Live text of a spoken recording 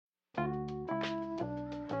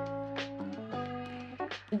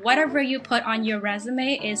Whatever you put on your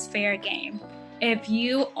resume is fair game. If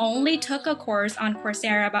you only took a course on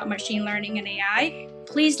Coursera about machine learning and AI,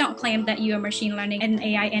 please don't claim that you're a machine learning and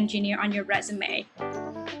AI engineer on your resume.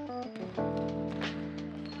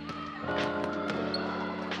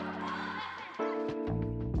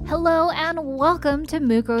 Hello and welcome to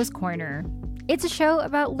Muko's Corner. It's a show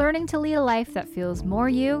about learning to lead a life that feels more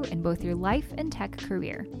you in both your life and tech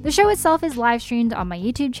career. The show itself is live streamed on my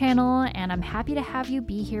YouTube channel, and I'm happy to have you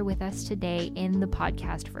be here with us today in the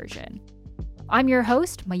podcast version. I'm your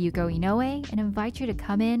host, Mayuko Inoue, and invite you to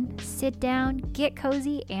come in, sit down, get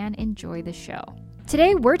cozy, and enjoy the show.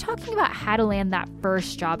 Today, we're talking about how to land that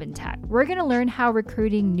first job in tech. We're going to learn how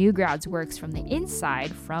recruiting new grads works from the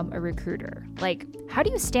inside from a recruiter. Like, how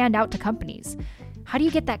do you stand out to companies? How do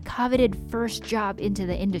you get that coveted first job into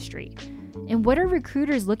the industry? And what are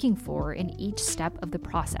recruiters looking for in each step of the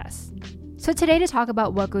process? So today, to talk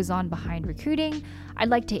about what goes on behind recruiting, I'd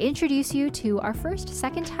like to introduce you to our first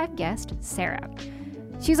second-time guest, Sarah.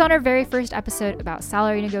 She's on her very first episode about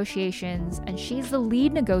salary negotiations, and she's the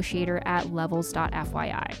lead negotiator at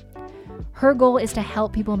Levels.fyi. Her goal is to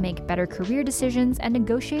help people make better career decisions and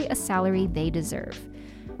negotiate a salary they deserve.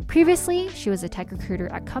 Previously, she was a tech recruiter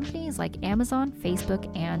at companies like Amazon,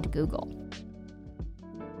 Facebook, and Google.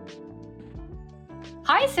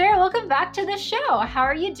 Hi, Sarah. Welcome back to the show. How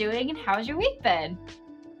are you doing, and how's your week been?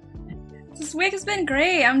 This week has been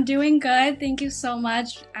great. I'm doing good. Thank you so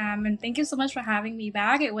much. And thank you so much for having me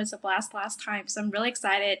back. It was a blast last time, so I'm really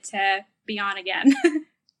excited to be on again.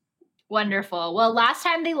 Wonderful. Well, last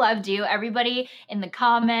time they loved you. Everybody in the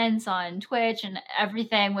comments on Twitch and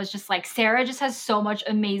everything was just like, Sarah just has so much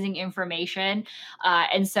amazing information.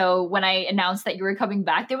 And so when I announced that you were coming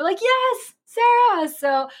back, they were like, yes, Sarah.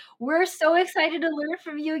 So we're so excited to learn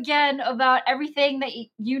from you again about everything that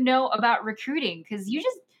you know about recruiting, because you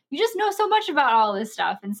just know so much about all this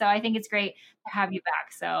stuff. And so I think it's great to have you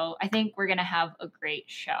back. So I think we're going to have a great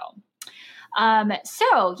show.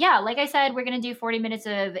 So yeah, like I said, we're going to do 40 minutes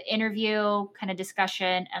of interview kind of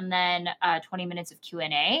discussion and then 20 minutes of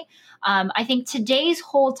Q&A. I think today's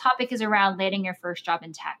whole topic is around landing your first job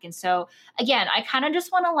in tech. And so again, I kind of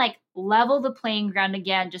just want to like level the playing ground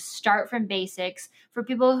again, just start from basics for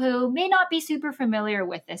people who may not be super familiar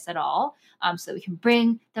with this at all, so that we can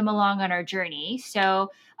bring them along on our journey.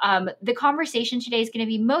 So the conversation today is going to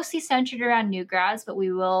be mostly centered around new grads, but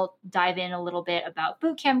we will dive in a little bit about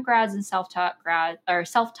bootcamp grads and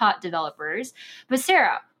self-taught developers. But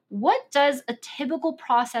Sarah, what does a typical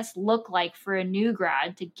process look like for a new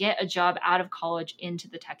grad to get a job out of college into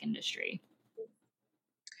the tech industry?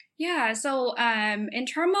 Yeah, so in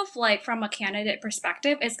terms of like from a candidate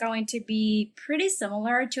perspective, it's going to be pretty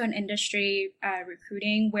similar to an industry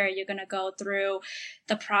recruiting, where you're going to go through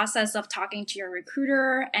the process of talking to your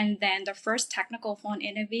recruiter and then the first technical phone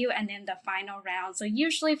interview and then the final round. So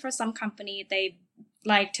usually for some company, they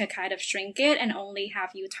like to kind of shrink it and only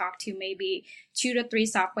have you talk to maybe 2 to 3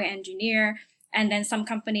 software engineer. And then some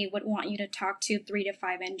company would want you to talk to 3 to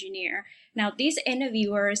 5 engineer. Now, these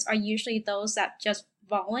interviewers are usually those that just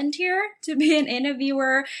volunteer to be an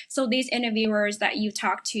interviewer. So these interviewers that you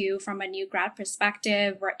talk to from a new grad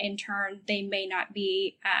perspective or intern, they may not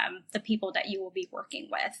be the people that you will be working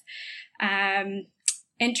with.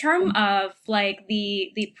 In terms of like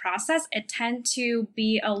the process, it tends to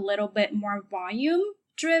be a little bit more volume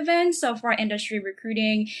driven. So for industry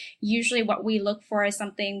recruiting, usually what we look for is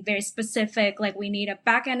something very specific, like we need a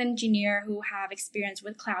backend engineer who have experience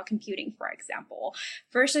with cloud computing, for example.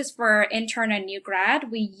 Versus for intern and new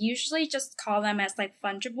grad, we usually just call them as like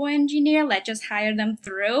fungible engineer. Let's just hire them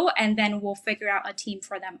through and then we'll figure out a team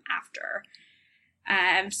for them after.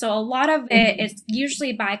 So a lot of it is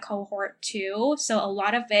usually by cohort too. So a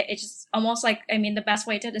lot of it is just almost like, the best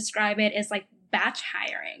way to describe it is like batch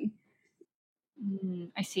hiring.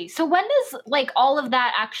 I see. So when does like all of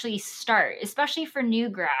that actually start, especially for new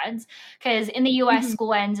grads? Because in the US,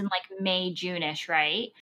 school ends in like May, June-ish, right?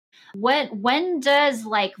 When does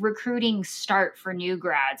like recruiting start for new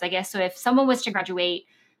grads? I guess so if someone was to graduate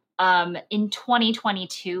in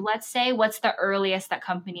 2022, let's say, what's the earliest that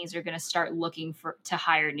companies are going to start looking to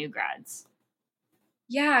hire new grads?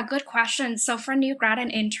 Yeah, good question. So for new grad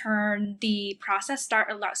and intern, the process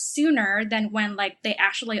start a lot sooner than when like they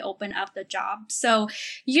actually open up the job. So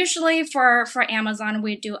usually for Amazon,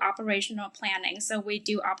 we do operational planning. So we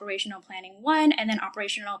do operational planning 1 and then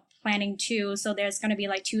operational planning 2. So there's going to be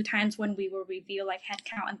like 2 times when we will review like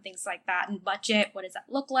headcount and things like that and budget. What does that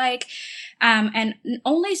look like? And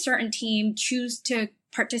only certain team choose to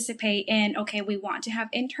participate in, okay, we want to have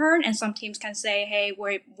intern, and some teams can say, hey,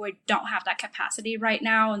 we don't have that capacity right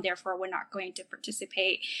now, and therefore we're not going to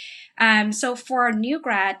participate. So for a new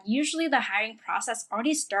grad, usually the hiring process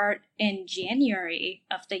already start in January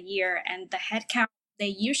of the year, and the headcount, they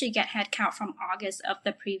usually get headcount from August of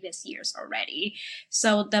the previous years already.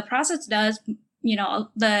 So the process does,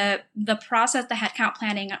 the process, the headcount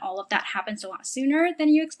planning and all of that happens a lot sooner than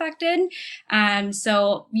you expected.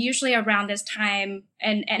 So usually around this time,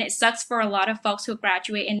 and it sucks for a lot of folks who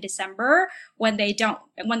graduate in December when they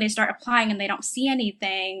start applying and they don't see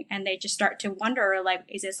anything, and they just start to wonder, like,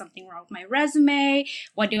 is there something wrong with my resume?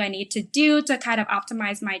 What do I need to do to kind of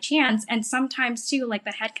optimize my chance? And sometimes too, like,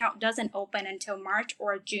 the headcount doesn't open until March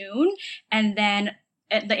or June, and then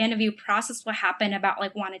the interview process will happen about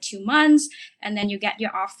like 1 to 2 months, and then you get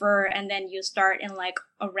your offer, and then you start in like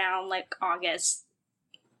around like August.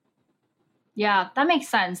 Yeah, that makes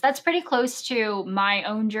sense. That's pretty close to my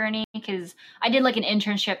own journey because I did like an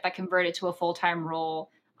internship that converted to a full-time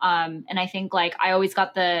role. And I think like I always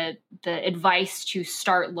got the advice to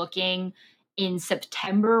start looking in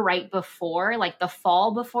September, right before, like the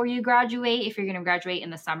fall before you graduate, if you're going to graduate in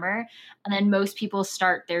the summer. And then most people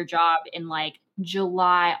start their job in like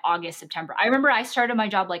July, August, September. I remember I started my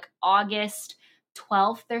job like August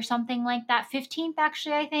 12th or something like that, 15th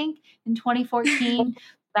actually, I think, in 2014.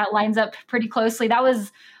 That lines up pretty closely. That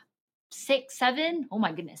was 7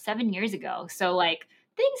 years ago. So like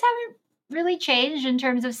things haven't really changed in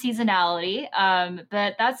terms of seasonality,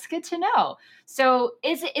 but that's good to know. So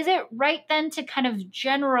is it right then to kind of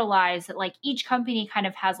generalize that like each company kind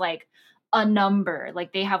of has like a number,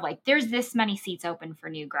 like they have like there's this many seats open for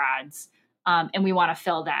new grads, and we want to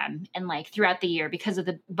fill them, and like throughout the year because of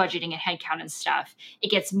the budgeting and headcount and stuff, it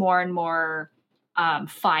gets more and more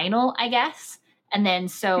final, I guess. And then,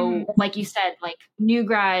 so like you said, like new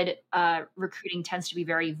grad recruiting tends to be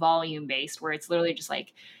very volume based, where it's literally just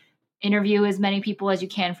like interview as many people as you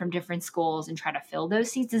can from different schools and try to fill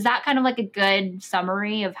those seats. Is that kind of like a good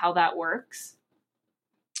summary of how that works?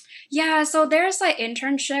 Yeah, so there's like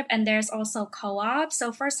internship and there's also co-op.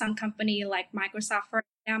 So for some company like Microsoft, for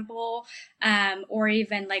example, or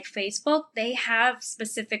even like Facebook, they have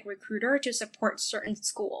specific recruiter to support certain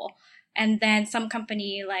school. And then some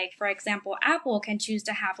company, like for example, Apple can choose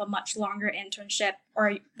to have a much longer internship,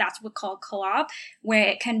 or that's what we call co-op, where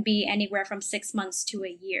it can be anywhere from 6 months to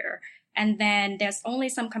a year. And then there's only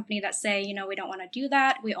some company that say, we don't want to do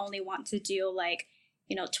that. We only want to do like,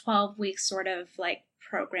 12 weeks sort of like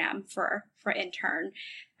program for intern.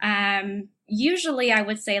 Usually I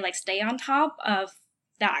would say like stay on top of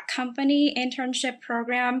that company internship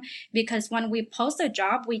program, because when we post a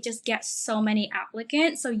job, we just get so many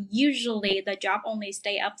applicants. So usually the job only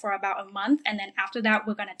stay up for about a month, and then after that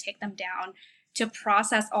we're going to take them down to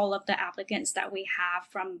process all of the applicants that we have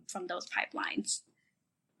from those pipelines.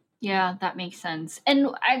 Yeah, that makes sense. And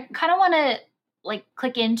I kind of want to like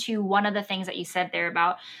click into one of the things that you said there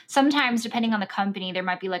about sometimes depending on the company, there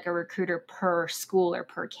might be like a recruiter per school or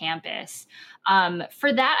per campus.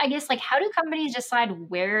 For that, I guess, like how do companies decide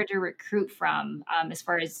where to recruit from, as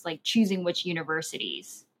far as like choosing which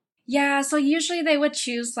universities? Yeah, so usually they would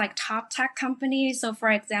choose like top tech companies. So for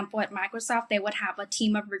example, at Microsoft, they would have a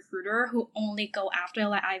team of recruiter who only go after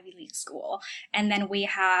like Ivy League school. And then we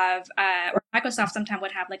have, or Microsoft sometimes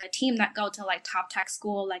would have like a team that go to like top tech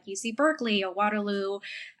school like UC Berkeley or Waterloo.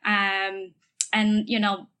 And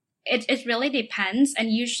it really depends.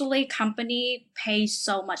 And usually company pays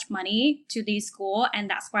so much money to these school, and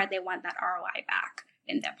that's why they want that ROI back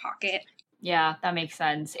in their pocket. Yeah, that makes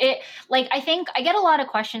sense. It like I think I get a lot of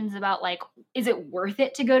questions about like, is it worth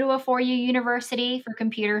it to go to a 4-year university for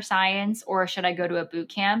computer science, or should I go to a boot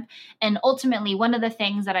camp? And ultimately, one of the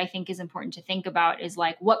things that I think is important to think about is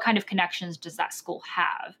like, what kind of connections does that school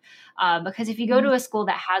have? Because if you go to a school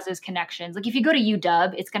that has those connections, like if you go to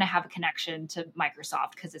UW, it's going to have a connection to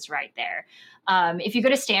Microsoft because it's right there. If you go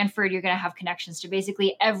to Stanford, you're going to have connections to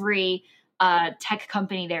basically every tech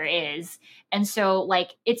company there is. And so,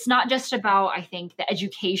 like, it's not just about, I think, the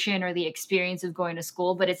education or the experience of going to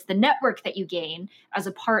school, but it's the network that you gain as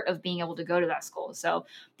a part of being able to go to that school. So,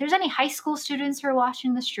 if there's any high school students who are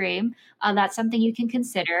watching the stream, that's something you can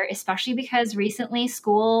consider, especially because recently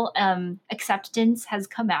school acceptance has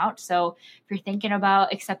come out. So, if you're thinking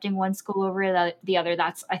about accepting one school over the other,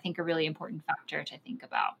 that's, I think, a really important factor to think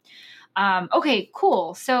about. Okay,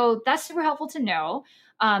 cool. So, that's super helpful to know.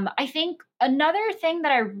 I think another thing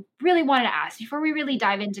that I really wanted to ask before we really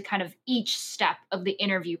dive into kind of each step of the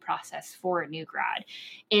interview process for a new grad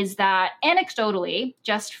is that anecdotally,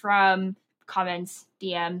 just from comments,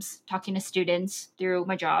 DMs, talking to students through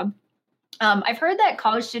my job, I've heard that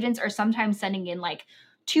college students are sometimes sending in like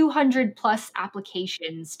 200 plus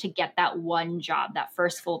applications to get that one job, that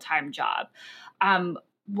first full-time job. Um,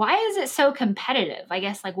 why is it so competitive? I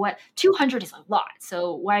guess like what 200 is a lot.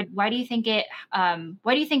 So why do you think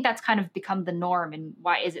why do you think that's kind of become the norm, and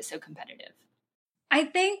why is it so competitive? I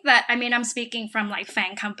think that, I mean, I'm speaking from like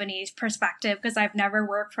FAANG companies perspective because I've never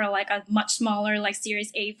worked for like a much smaller like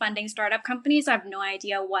Series A funding startup company. So I have no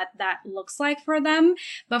idea what that looks like for them.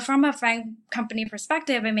 But from a FAANG company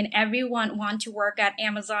perspective, I mean, everyone want to work at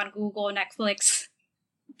Amazon, Google, Netflix,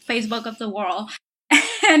 Facebook of the world.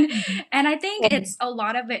 And Mhm. and I think it's a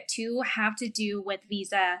lot of it too have to do with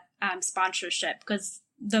visa sponsorship because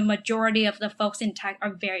the majority of the folks in tech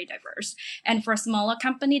are very diverse. And for a smaller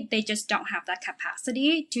company, they just don't have that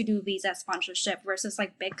capacity to do visa sponsorship versus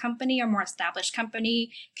like big company or more established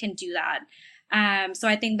company can do that. So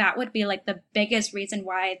I think that would be like the biggest reason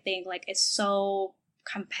why I think like it's so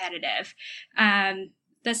competitive.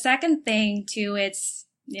 The second thing too, its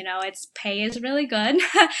pay is really good,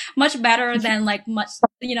 much better than like much,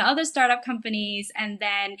 other startup companies. And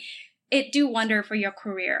then it do wonder for your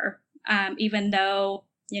career. Even though,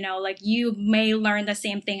 like you may learn the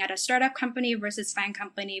same thing at a startup company versus FAANG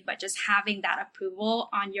company, but just having that approval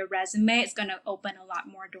on your resume is going to open a lot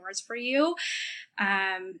more doors for you.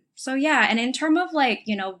 So yeah. And in terms of like,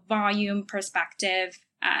 volume perspective,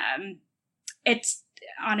 it's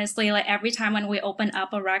honestly like every time when we open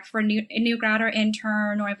up a rec for a new grad or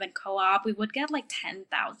intern or even co-op, we would get like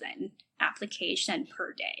 10,000 application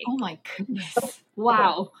per day. Oh my goodness.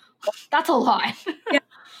 Wow. That's a lot. Yeah.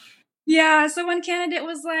 Yeah. So when candidate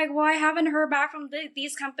was like, well, I haven't heard back from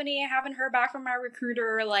these company. I haven't heard back from my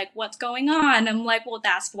recruiter. Like, what's going on? I'm like, well,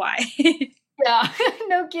 that's why. Yeah,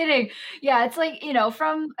 no kidding. Yeah, it's like,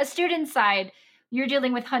 from a student side, you're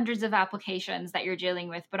dealing with hundreds of applications that you're dealing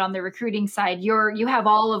with, but on the recruiting side, you have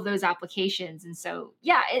all of those applications. And so,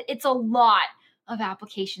 yeah, it's a lot of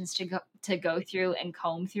applications to go through and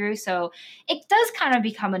comb through. So, it does kind of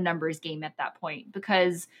become a numbers game at that point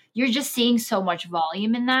because you're just seeing so much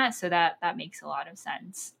volume in that, so that makes a lot of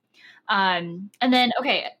sense. And then,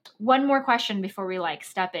 okay, one more question before we like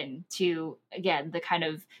step into again the kind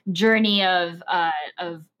of journey of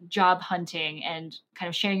job hunting and kind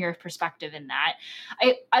of sharing your perspective in that.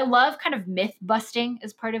 I love kind of myth busting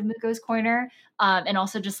as part of Muko's Corner, and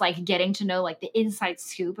also just like getting to know like the inside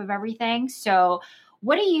scoop of everything. So,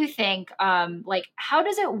 what do you think? Like, how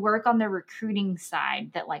does it work on the recruiting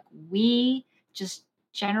side that like we just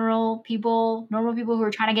general people, normal people who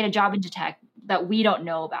are trying to get a job into tech that we don't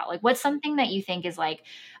know about? Like, what's something that you think is like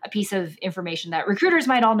a piece of information that recruiters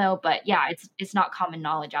might all know, but yeah, it's not common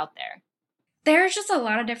knowledge out there? There's just a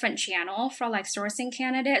lot of different channel for like sourcing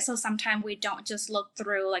candidates. So sometimes we don't just look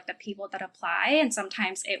through like the people that apply, and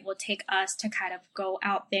sometimes it will take us to kind of go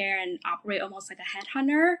out there and operate almost like a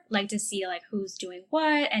headhunter, like to see like who's doing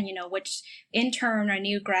what and which intern or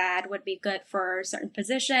new grad would be good for a certain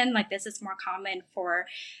position. Like this is more common for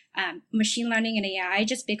machine learning and AI,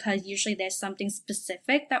 just because usually there's something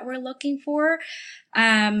specific that we're looking for.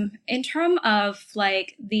 In terms of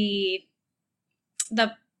like the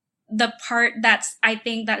the part that's I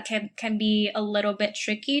think that can be a little bit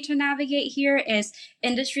tricky to navigate here is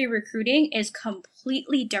industry recruiting is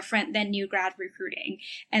completely different than new grad recruiting.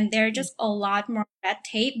 And there's just a lot more red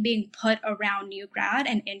tape being put around new grad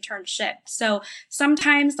and internship. So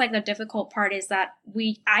sometimes like the difficult part is that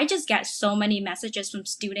I just get so many messages from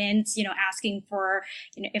students, asking for,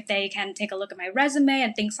 if they can take a look at my resume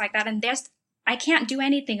and things like that. And I can't do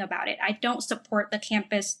anything about it. I don't support the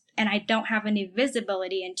campus and I don't have any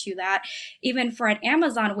visibility into that. Even for at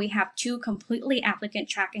Amazon, we have two completely applicant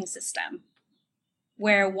tracking system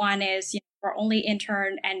where one is for only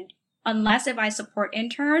intern, and unless if I support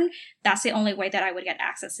intern, that's the only way that I would get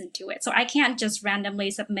access into it. So I can't just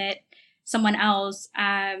randomly submit someone else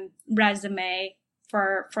resume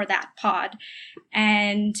for that pod.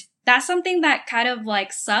 And that's something that kind of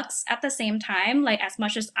like sucks at the same time. Like as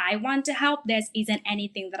much as I want to help, there isn't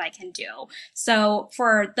anything that I can do. So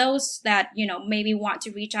for those that, maybe want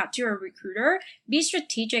to reach out to a recruiter, be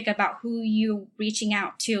strategic about who you reaching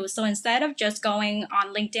out to. So instead of just going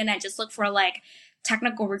on LinkedIn and just look for like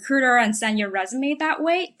technical recruiter and send your resume that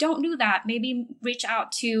way, don't do that. Maybe reach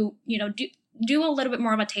out to, do a little bit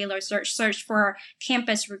more of a tailored search for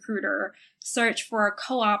campus recruiter, search for a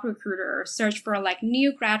co-op recruiter, search for like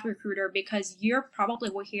new grad recruiter, because you're probably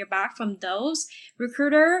will hear back from those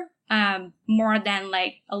recruiter more than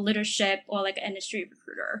like a leadership or like an industry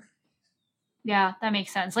recruiter. Yeah, that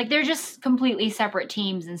makes sense. Like they're just completely separate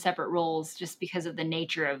teams and separate roles just because of the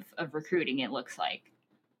nature of recruiting, it looks like.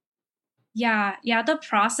 Yeah, yeah, the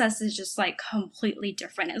process is just like completely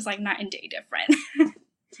different. It's like night and day different.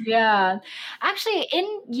 Yeah. Actually,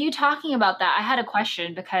 in you talking about that, I had a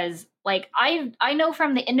question because like I know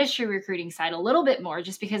from the industry recruiting side a little bit more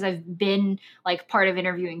just because I've been like part of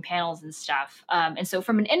interviewing panels and stuff. And so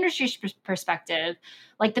from an industry perspective,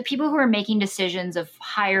 like the people who are making decisions of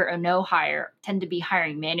hire or no hire tend to be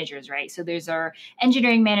hiring managers, right? So there's our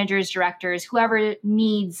engineering managers, directors, whoever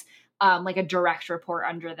needs like a direct report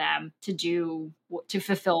under them to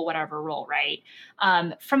fulfill whatever role, right?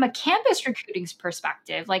 From a campus recruiting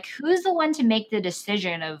perspective, like who's the one to make the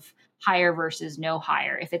decision of hire versus no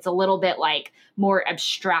hire if it's a little bit like more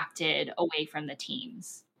abstracted away from the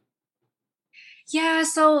teams? Yeah,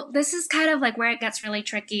 so this is kind of like where it gets really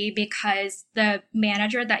tricky because the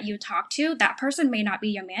manager that you talk to, that person may not be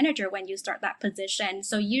your manager when you start that position.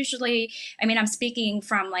 So usually, I mean, I'm speaking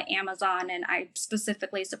from like Amazon and I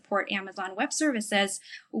specifically support Amazon Web Services.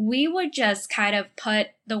 We would just kind of put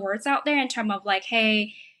the words out there in terms of like,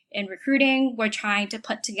 hey, in recruiting, we're trying to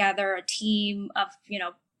put together a team of,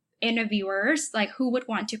 interviewers, like who would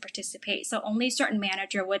want to participate. So only certain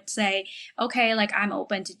manager would say, okay, like I'm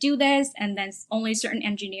open to do this, and then only certain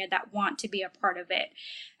engineer that want to be a part of it.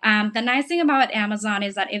 The nice thing about Amazon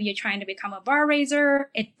is that if you're trying to become a bar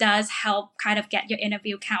raiser, it does help kind of get your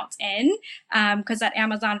interview counts in. Because at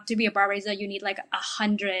Amazon, to be a bar raiser, you need like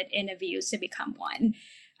 100 interviews to become one.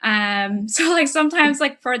 So like sometimes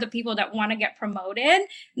like for the people that want to get promoted,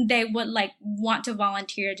 they would like want to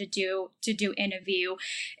volunteer to do interview.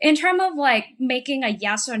 In terms of like making a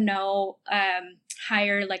yes or no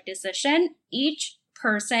hire like decision, each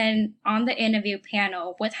person on the interview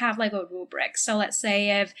panel would have like a rubric. So let's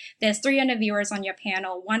say if there's 3 interviewers on your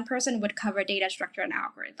panel, one person would cover data structure and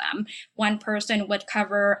algorithm, one person would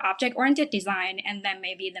cover object oriented design, and then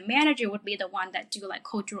maybe the manager would be the one that do like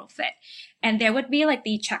cultural fit. And there would be like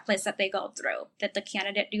the checklist that they go through. Did the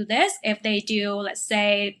candidate do this? If they do, let's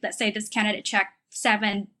say this candidate checked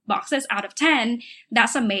 7 boxes out of 10,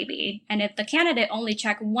 that's a maybe. And if the candidate only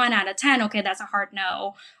checked 1 out of 10, okay, that's a hard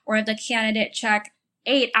no. Or if the candidate checked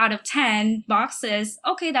 8 out of 10 boxes,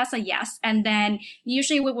 okay, that's a yes. And then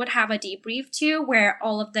usually we would have a debrief too, where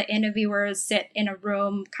all of the interviewers sit in a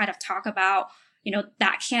room, kind of talk about,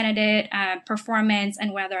 that candidate performance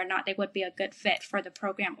and whether or not they would be a good fit for the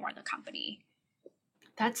program or the company.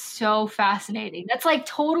 That's so fascinating. That's like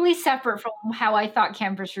totally separate from how I thought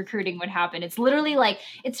campus recruiting would happen. It's literally like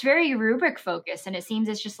it's very rubric focused, and it seems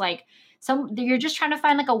it's just like you're just trying to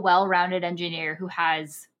find like a well-rounded engineer who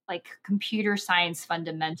has like computer science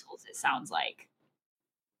fundamentals, it sounds like.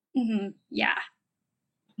 Yeah.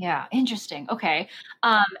 Yeah, interesting. Okay.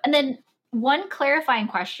 And then one clarifying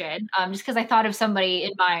question, just because I thought of somebody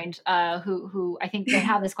in mind who I think they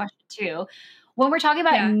have this question too. When we're talking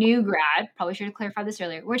about Yeah. new grad, probably should have clarified this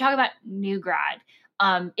earlier. We're talking about new grad.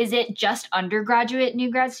 Is it just undergraduate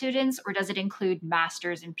new grad students, or does it include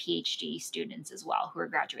masters and PhD students as well who are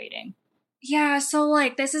graduating? Yeah, so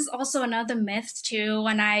like this is also another myth too.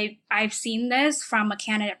 And I've seen this from a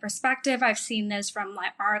candidate perspective. I've seen this from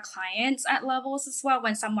like our clients at levels as well.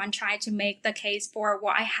 When someone tried to make the case for,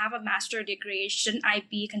 well, I have a master degree, shouldn't I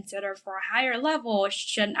be considered for a higher level?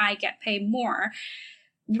 Shouldn't I get paid more?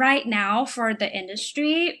 Right now for the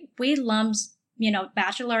industry, we lump,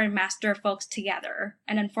 bachelor and master folks together.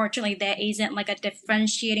 And unfortunately, there isn't like a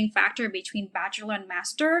differentiating factor between bachelor and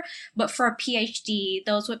master. But for a PhD,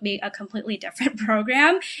 those would be a completely different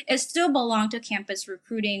program. It still belong to campus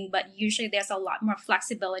recruiting, but usually there's a lot more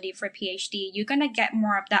flexibility for PhD. You're going to get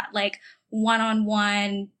more of that like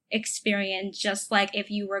one-on-one experience, just like if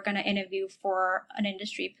you were going to interview for an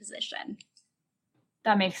industry position.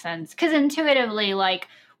 That makes sense. Because intuitively, like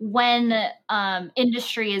when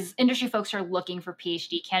industry folks are looking for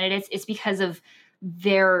PhD candidates, it's because of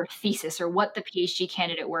their thesis or what the PhD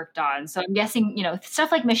candidate worked on. So I'm guessing,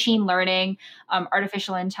 stuff like machine learning,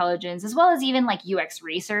 artificial intelligence, as well as even like UX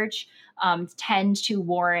research, tend to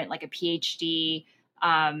warrant like a PhD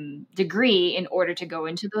degree in order to go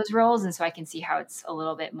into those roles. And so I can see how it's a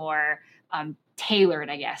little bit more tailored,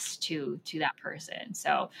 I guess, to that person.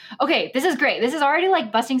 So, okay, this is great. This is already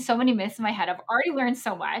like busting so many myths in my head. I've already learned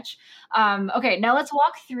so much. Okay, now let's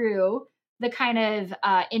walk through the kind of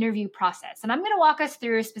interview process. And I'm going to walk us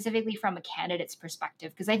through specifically from a candidate's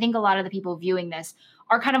perspective, because I think a lot of the people viewing this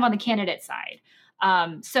are kind of on the candidate side.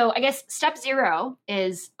 So I guess step 0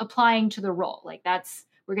 is applying to the role. Like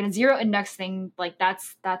we're going to zero index thing. Like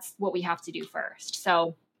that's what we have to do first.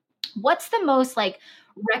 So what's the most like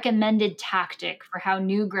recommended tactic for how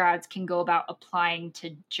new grads can go about applying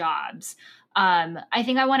to jobs? I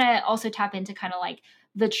think I want to also tap into kind of like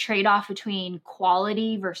the trade-off between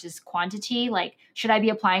quality versus quantity. Like, should I be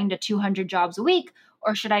applying to 200 jobs a week,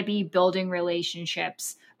 or should I be building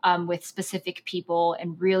relationships with specific people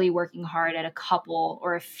and really working hard at a couple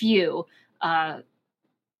or a few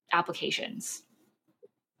applications?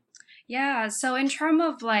 Yeah, so in terms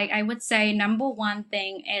of like, I would say number one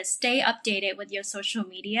thing is stay updated with your social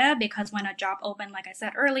media, because when a job open, like I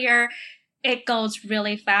said earlier, it goes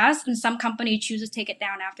really fast, and some companies choose to take it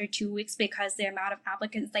down after 2 weeks because the amount of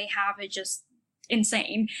applicants they have is just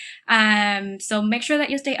insane. So make sure that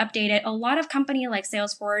you stay updated. A lot of companies like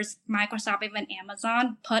Salesforce, Microsoft, even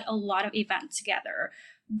Amazon put a lot of events together.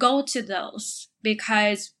 Go to those,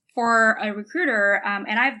 because for a recruiter,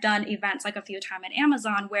 and I've done events like a few times at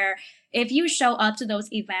Amazon, where if you show up to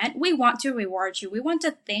those events, we want to reward you. We want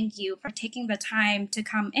to thank you for taking the time to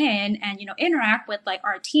come in and, interact with like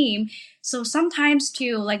our team. So sometimes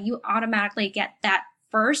too, like you automatically get that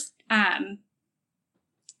first,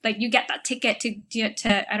 like you get that ticket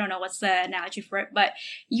to I don't know what's the analogy for it, but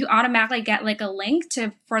you automatically get like a link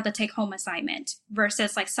for the take home assignment,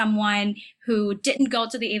 versus like someone who didn't go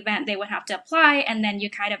to the event, they would have to apply, and then you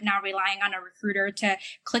kind of now relying on a recruiter to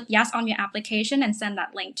click yes on your application and send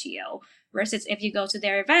that link to you. Versus if you go to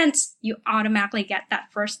their events, you automatically get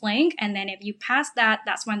that first link, and then if you pass that,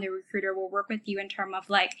 that's when the recruiter will work with you in terms of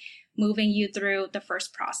like moving you through the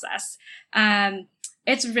first process.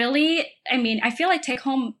 It's really, I feel like take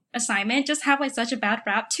home assignment just have like such a bad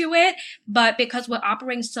rap to it, but because we're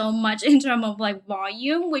operating so much in terms of like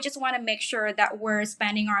volume, we just want to make sure that we're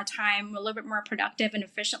spending our time a little bit more productive and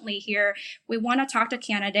efficiently here. We want to talk to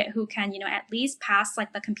candidate who can, at least pass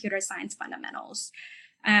like the computer science fundamentals.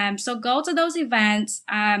 So go to those events.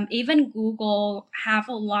 Even Google have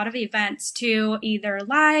a lot of events too, either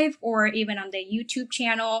live or even on the YouTube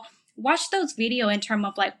channel. Watch those video in terms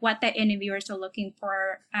of like what the interviewers are looking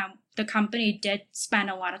for. The company did spend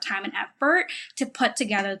a lot of time and effort to put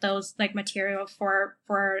together those like material for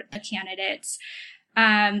the candidates.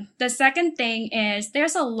 The second thing is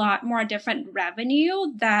there's a lot more different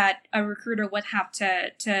revenue that a recruiter would have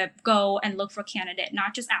to go and look for candidate,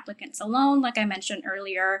 not just applicants alone, like I mentioned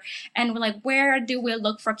earlier. And we're like, where do we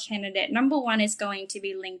look for candidate? Number one is going to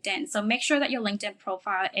be LinkedIn. So make sure that your LinkedIn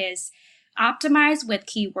profile is optimized with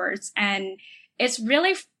keywords. And it's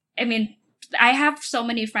really, I have so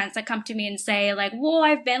many friends that come to me and say like, well,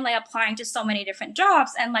 I've been like applying to so many different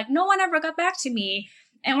jobs and like no one ever got back to me.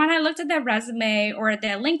 And when I looked at their resume or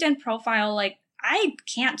their LinkedIn profile, like I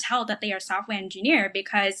can't tell that they are software engineer,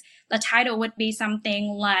 because the title would be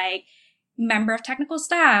something like member of technical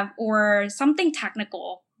staff or something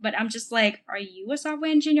technical. But I'm just like, are you a software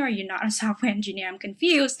engineer? Or are you not a software engineer? I'm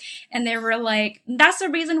confused. And they were like, that's the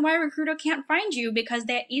reason why a recruiter can't find you, because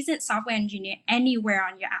there isn't software engineer anywhere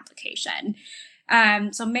on your application.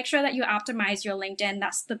 So make sure that you optimize your LinkedIn.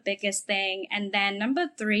 That's the biggest thing. And then number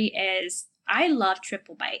 3 is I love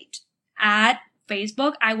TripleByte. At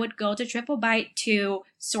Facebook, I would go to TripleByte to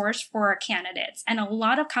source for candidates. And a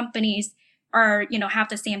lot of companies are, have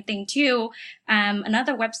the same thing too.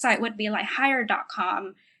 Another website would be like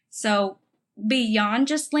hire.com. So beyond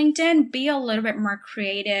just LinkedIn, be a little bit more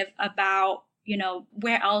creative about,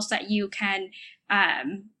 where else that you can,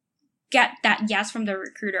 get that yes from the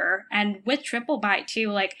recruiter. And with TripleByte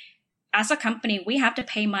too, like as a company, we have to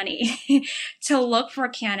pay money to look for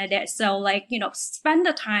candidates. So like, spend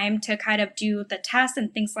the time to kind of do the tests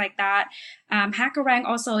and things like that. HackerRank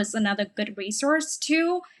also is another good resource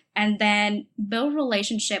too. And then build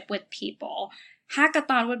relationship with people.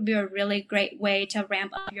 Hackathon would be a really great way to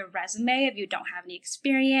ramp up your resume if you don't have any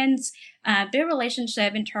experience. Build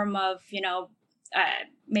relationship in terms of,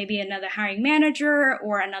 maybe another hiring manager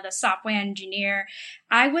or another software engineer.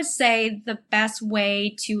 I would say the best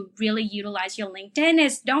way to really utilize your LinkedIn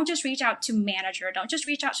is don't just reach out to manager. Don't just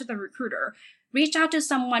reach out to the recruiter. Reach out to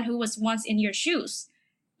someone who was once in your shoes.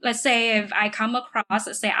 Let's say if I come across,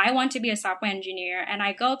 let's say I want to be a software engineer and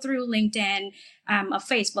I go through LinkedIn, of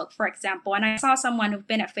Facebook, for example, and I saw someone who's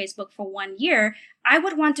been at Facebook for 1 year, I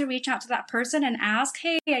would want to reach out to that person and ask,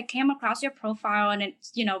 hey, I came across your profile and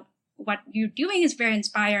it's, what you're doing is very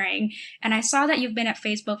inspiring. And I saw that you've been at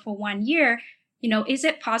Facebook for 1 year. Is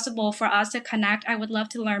it possible for us to connect? I would love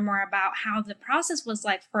to learn more about how the process was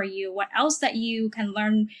like for you. What else that you can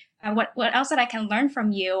learn? What else that I can learn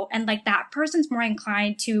from you? And like that person's more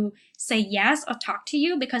inclined to say yes or talk to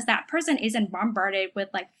you, because that person isn't bombarded with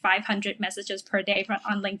like 500 messages per day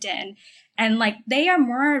on LinkedIn. And like they are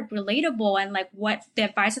more relatable, and like what the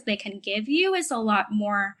advice that they can give you is a lot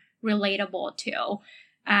more relatable too.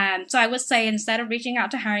 So I would say instead of reaching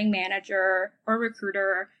out to hiring manager or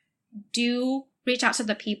recruiter, do reach out to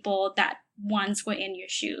the people that once were in your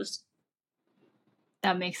shoes.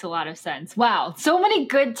 That makes a lot of sense. Wow. So many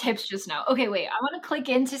good tips just now. Okay, wait. I want to click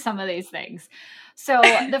into some of these things. So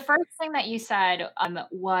the first thing that you said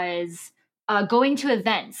was going to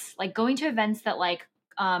events, like going to events that like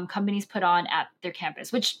companies put on at their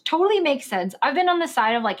campus, which totally makes sense. I've been on the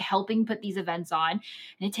side of like helping put these events on, and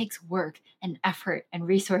it takes work and effort and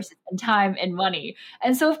resources and time and money.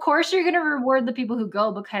 And so, of course, you're going to reward the people who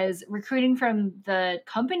go, because recruiting from the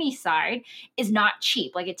company side is not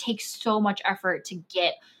cheap. Like, it takes so much effort to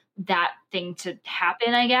get that thing to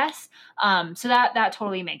happen, I guess. So that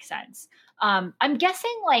totally makes sense. I'm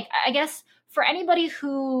guessing, like, I guess for anybody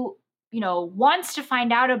who wants to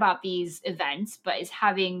find out about these events but is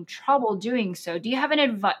having trouble doing so, do you have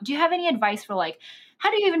any advice for, like, how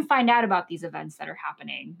do you even find out about these events that are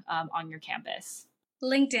happening on your campus?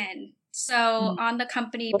 LinkedIn. So on the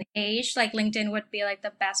company page, like LinkedIn would be like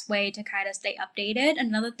the best way to kind of stay updated.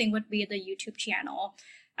 Another thing would be the YouTube channel.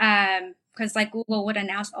 Because like Google would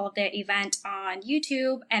announce all of their event on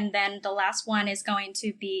YouTube. And then the last one is going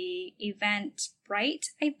to be Eventbrite,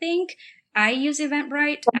 I think. I use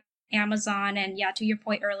Eventbrite, Amazon. And yeah, to your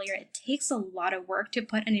point earlier, it takes a lot of work to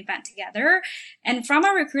put an event together. And from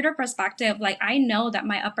a recruiter perspective, like I know that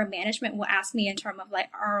my upper management will ask me in terms of like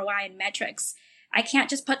ROI and metrics. I can't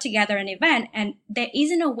just put together an event, and there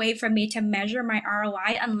isn't a way for me to measure my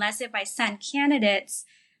ROI unless if I send candidates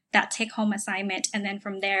that take home assignment and then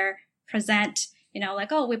from there present,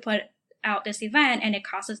 like, oh, we put out this event and it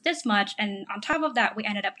costs us this much. And on top of that, we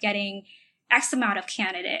ended up getting X amount of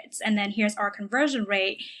candidates. And then here's our conversion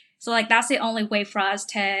rate. So like, that's the only way for us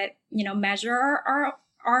to, measure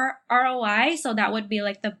our ROI. So that would be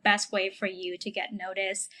like the best way for you to get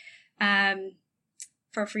noticed,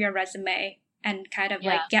 for your resume and kind of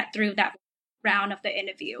like get through that round of the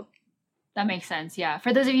interview. That makes sense. Yeah.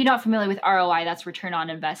 For those of you not familiar with ROI, that's return on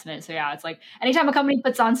investment. So yeah, it's like anytime a company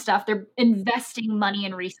puts on stuff, they're investing money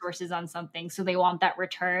and resources on something. So they want that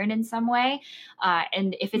return in some way.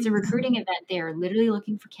 And if it's a recruiting event, they are literally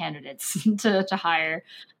looking for candidates to hire.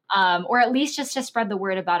 Or at least just to spread the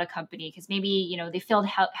word about a company, because maybe, they filled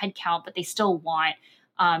headcount, but they still want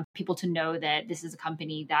people to know that this is a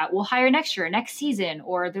company that will hire next year, next season,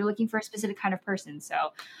 or they're looking for a specific kind of person.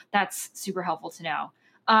 So that's super helpful to know.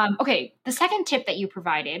 Okay, the second tip that you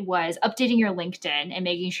provided was updating your LinkedIn and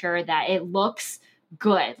making sure that it looks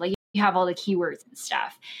good, like you have all the keywords and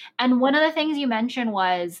stuff. And one of the things you mentioned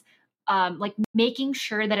was like making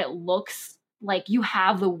sure that it looks like you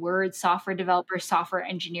have the word software developer, software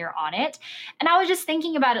engineer on it. And I was just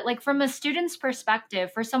thinking about it, like from a student's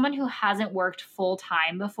perspective, for someone who hasn't worked full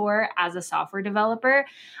time before as a software developer,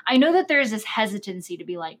 I know that there's this hesitancy to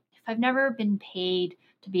be like, if I've never been paid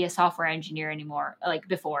to be a software engineer anymore, like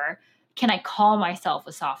before, can I call myself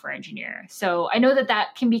a software engineer? So I know that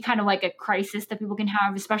that can be kind of like a crisis that people can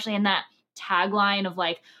have, especially in that tagline of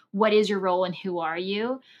like, what is your role and who are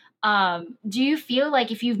you? Do you feel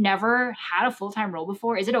like if you've never had a full-time role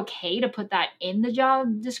before, is it okay to put that in the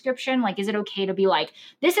job description? Like, is it okay to be like,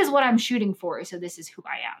 this is what I'm shooting for, so this is who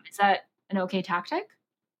I am? Is that an okay tactic?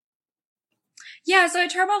 Yeah, so in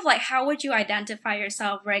terms of like how would you identify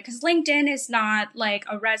yourself, right? Because LinkedIn is not like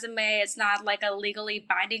a resume, it's not like a legally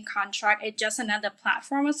binding contract. It's just another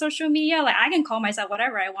platform of social media. Like I can call myself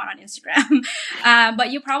whatever I want on Instagram,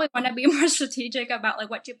 but you probably want to be more strategic about like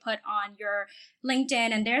what you put on your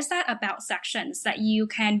LinkedIn. And there's that about sections that you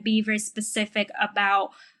can be very specific about,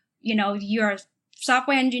 your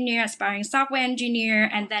software engineer, aspiring software engineer,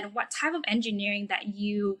 and then what type of engineering that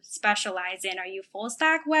you specialize in. Are you full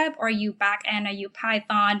stack web, or are you back end? Are you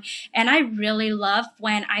Python? And I really love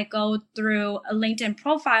when I go through a LinkedIn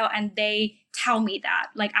profile and they tell me that,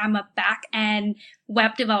 like I'm a back end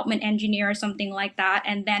web development engineer or something like that.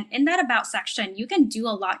 And then in that about section, you can do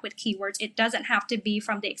a lot with keywords. It doesn't have to be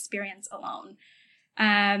from the experience alone.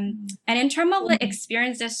 And in terms of the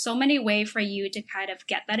experience, there's so many ways for you to kind of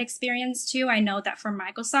get that experience too. I know that for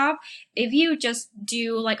Microsoft, if you just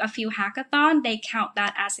do like a few hackathon, they count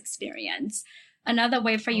that as experience. Another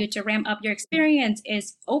way for you to ramp up your experience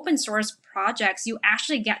is open source projects. You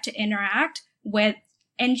actually get to interact with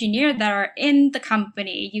engineers that are in the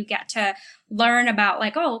company. You get to learn about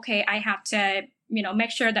like, oh, okay, I have to,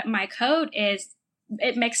 make sure that my code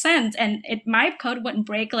it makes sense, and my code wouldn't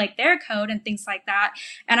break like their code and things like that.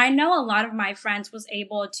 And I know a lot of my friends was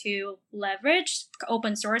able to leverage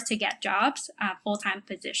open source to get jobs, full-time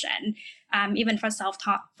position, even for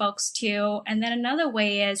self-taught folks too. And then another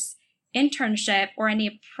way is internship or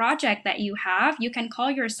any project that you have. You can call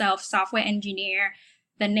yourself software engineer,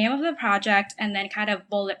 the name of the project, and then kind of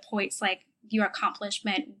bullet points like your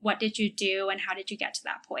accomplishment. What did you do and how did you get to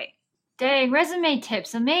that point? Dang, resume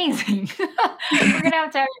tips, amazing. We're gonna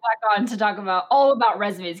have to have you back on to talk about all about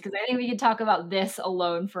resumes because I think we could talk about this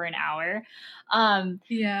alone for an hour. Um,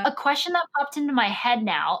 Yeah. a question that popped into my head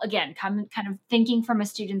now, again, kind of thinking from a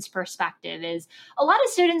student's perspective, is a lot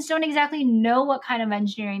of students don't exactly know what kind of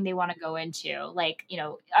engineering they want to go into. Like,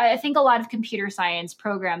 I think a lot of computer science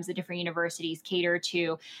programs at different universities cater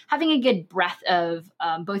to having a good breadth of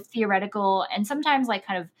both theoretical and sometimes like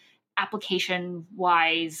kind of application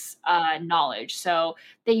wise knowledge. So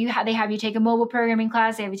they have you take a mobile programming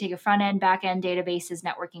class, they have you take a front end, back end, databases,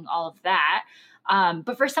 networking, all of that.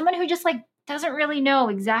 But for someone who just like doesn't really know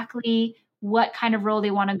exactly what kind of role they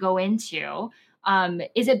want to go into,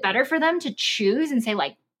 is it better for them to choose and say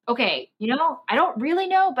like, okay, I don't really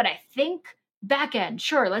know, but I think back end,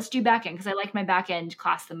 sure, let's do back end because I like my back end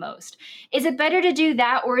class the most. Is it better to do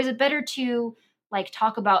that, or is it better to like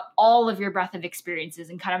talk about all of your breadth of experiences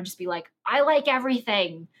and kind of just be like, I like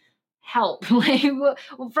everything. Help. Like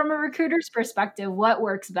from a recruiter's perspective, what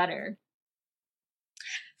works better?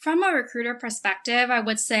 From a recruiter perspective, I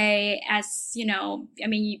would say, as you know, I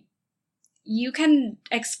mean, you can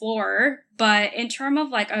explore, but in terms of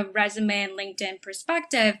like a resume and LinkedIn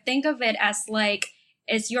perspective, think of it as like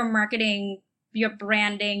it's your marketing, your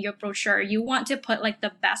branding, your brochure. You want to put like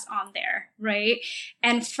the best on there, right?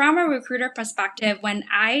 And from a recruiter perspective, when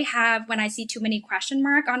I see too many question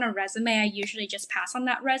mark on a resume, I usually just pass on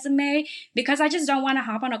that resume because I just don't want to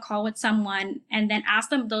hop on a call with someone and then ask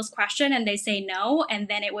them those questions and they say no. And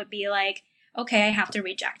then it would be like, okay, I have to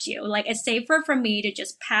reject you. Like it's safer for me to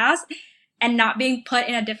just pass and not being put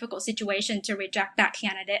in a difficult situation to reject that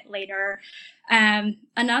candidate later.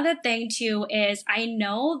 Another thing too is I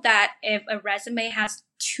know that if a resume has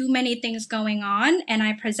too many things going on and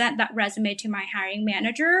I present that resume to my hiring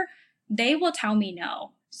manager, they will tell me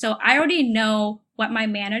no. So I already know what my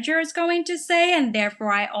manager is going to say, and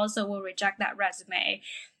therefore I also will reject that resume.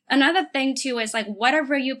 Another thing too is like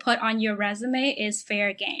whatever you put on your resume is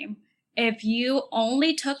fair game. If you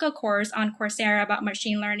only took a course on Coursera about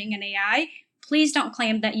machine learning and AI, please don't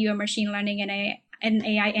claim that you're a machine learning and an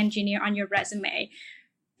AI engineer on your resume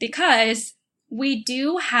because we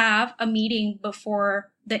do have a meeting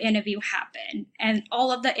before the interview happen and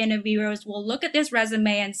all of the interviewers will look at this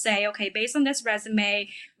resume and say, okay, based on this resume,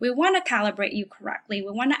 we want to calibrate you correctly.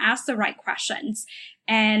 We want to ask the right questions.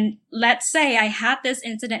 And let's say I had this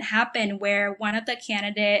incident happen where one of the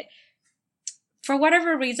candidate for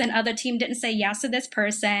whatever reason, other team didn't say yes to this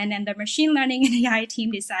person, and the machine learning and AI team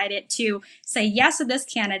decided to say yes to this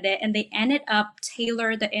candidate, and they ended up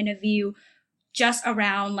tailor the interview just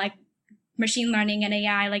around like machine learning and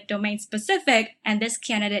AI, like domain specific, and this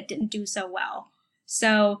candidate didn't do so well.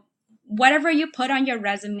 So whatever you put on your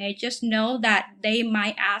resume, just know that they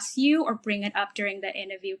might ask you or bring it up during the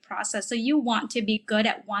interview process. So you want to be good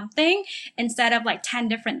at one thing instead of like 10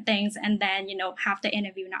 different things and then, have the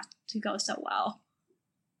interview not to go so well.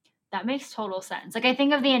 That makes total sense. Like I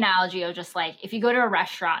think of the analogy of just like if you go to a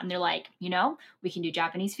restaurant and they're like, we can do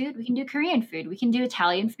Japanese food, we can do Korean food, we can do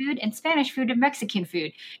Italian food and Spanish food and Mexican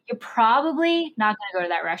food. You're probably not going to go to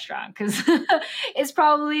that restaurant because it's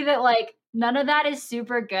probably that like none of that is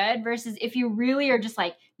super good versus if you really are just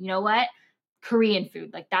like, you know what? Korean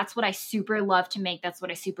food, like that's what I super love to make. That's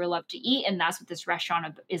what I super love to eat. And that's what this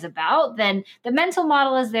restaurant is about. Then the mental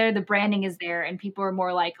model is there, the branding is there, and people are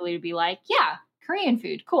more likely to be like, yeah, Korean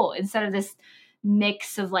food, cool. Instead of this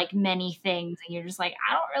mix of like many things. And you're just like,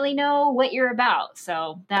 I don't really know what you're about.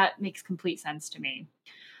 So that makes complete sense to me.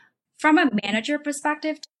 From a manager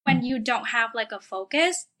perspective, when you don't have like a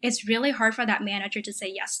focus, it's really hard for that manager to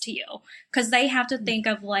say yes to you because they have to think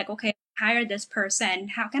of like, okay, hire this person.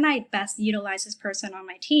 How can I best utilize this person on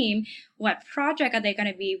my team? What project are they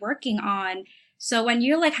going to be working on? So when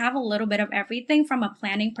you like have a little bit of everything from a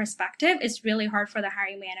planning perspective, it's really hard for the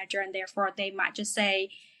hiring manager and therefore they might just say,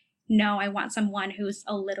 no, I want someone who's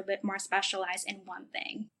a little bit more specialized in one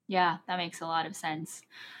thing. Yeah, that makes a lot of sense.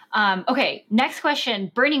 Okay, next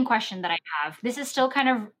question, burning question that I have. This is still kind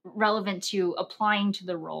of relevant to applying to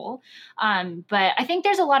the role, but I think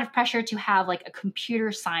there's a lot of pressure to have like a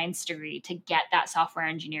computer science degree to get that software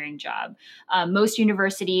engineering job. Most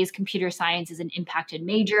universities, computer science is an impacted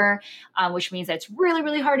major, which means that it's really,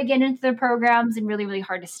 really hard to get into the programs and really, really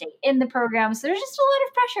hard to stay in the programs. So there's just a lot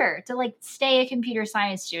of pressure to like stay a computer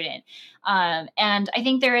science student. And I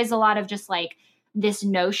think there is a lot of just like this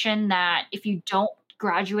notion that if you don't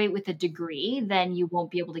graduate with a degree, then you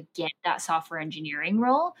won't be able to get that software engineering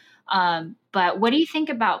role. But what do you think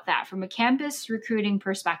about that from a campus recruiting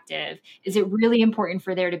perspective? Is it really important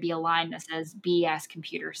for there to be a line that says BS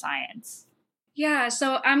computer science? Yeah,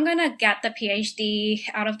 so I'm gonna get the PhD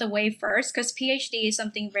out of the way first because PhD is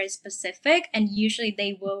something very specific, and usually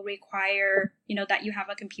they will require, that you have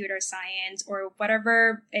a computer science or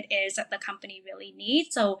whatever it is that the company really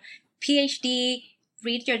needs. So PhD,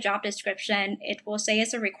 read your job description. It will say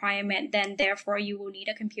it's a requirement, then therefore you will need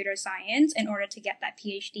a computer science in order to get that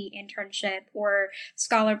PhD internship or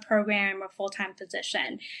scholar program or full-time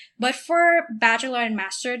position. But for bachelor and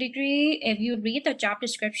master degree, if you read the job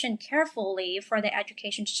description carefully for the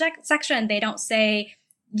education section, they don't say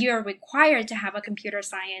you're required to have a computer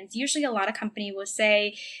science. Usually a lot of company will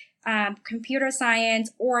say computer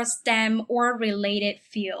science or STEM or related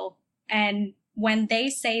field. And when they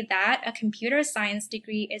say that, a computer science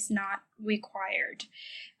degree is not required.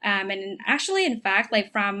 And actually, in fact,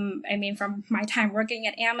 like from my time working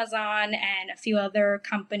at Amazon and a few other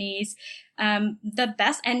companies, the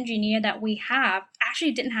best engineer that we have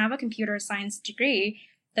actually didn't have a computer science degree.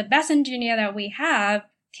 The best engineer that we have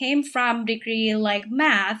came from degree like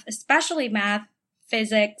math, especially math,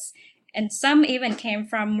 physics, and some even came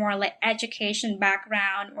from more like education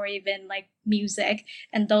background or even like music,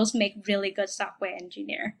 and those make really good software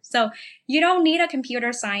engineer. So you don't need a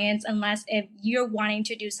computer science unless if you're wanting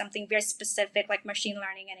to do something very specific like machine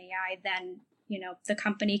learning and AI, then the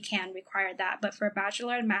company can require that. But for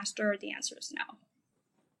bachelor and master, the answer is no.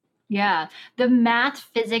 Yeah, the math,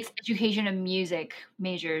 physics, education, and music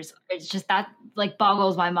majors, it's just that like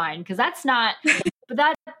boggles my mind because that's not, but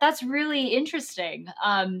that's really interesting.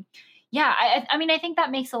 Yeah, I mean, I think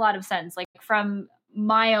that makes a lot of sense. Like from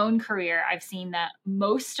my own career, I've seen that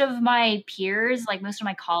most of my peers, like most of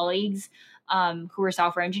my colleagues, who are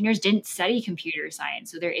software engineers, didn't study computer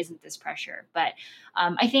science, so there isn't this pressure. But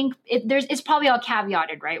I think it's probably all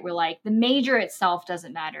caveated, right? Where like the major itself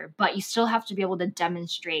doesn't matter, but you still have to be able to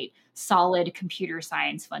demonstrate solid computer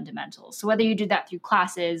science fundamentals. So whether you do that through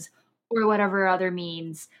classes or whatever other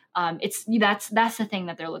means, that's the thing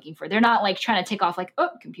that they're looking for. They're not like trying to tick off like, oh,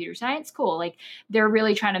 computer science, cool. Like they're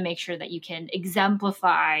really trying to make sure that you can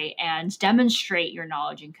exemplify and demonstrate your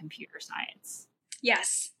knowledge in computer science.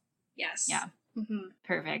 Yes. Yes. Yeah. Mm-hmm.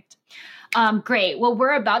 Perfect. Great. Well,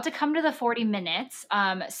 we're about to come to the 40 minutes.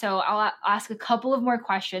 So I'll ask a couple of more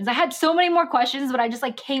questions. I had so many more questions, but I just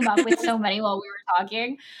like came up with so many while we were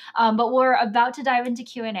talking. But we're about to dive into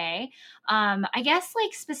Q&A. I guess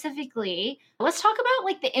like specifically, let's talk about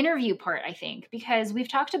like the interview part, I think, because we've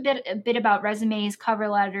talked a bit about resumes, cover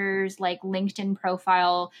letters, like LinkedIn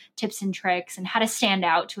profile tips and tricks and how to stand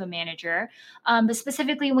out to a manager. But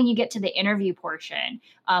specifically when you get to the interview portion,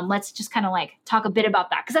 let's just kind of like talk a bit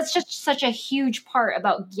about that because that's just such a huge part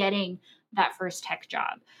about getting that first tech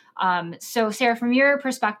job. So Sarah, from your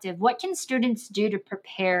perspective, what can students do to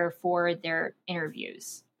prepare for their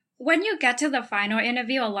interviews? When you get to the final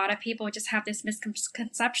interview, a lot of people just have this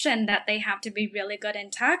misconception that they have to be really good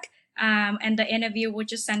in tech. And the interview would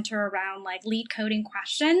just center around like lead coding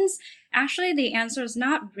questions. Actually, the answer is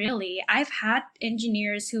not really. I've had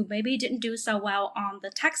engineers who maybe didn't do so well on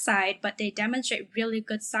the tech side, but they demonstrate really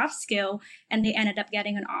good soft skill and they ended up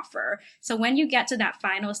getting an offer. So when you get to that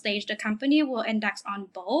final stage, the company will index on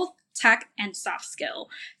both tech and soft skill.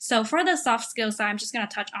 So for the soft skills, I'm just going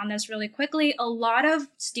to touch on this really quickly. A lot of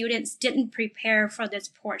students didn't prepare for this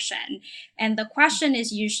portion. And the question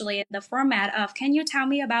is usually in the format of, can you tell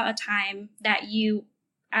me about a time that you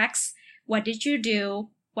X, what did you do?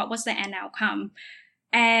 What was the end outcome?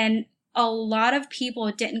 And a lot of people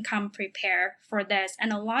didn't come prepared for this.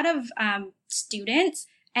 And a lot of students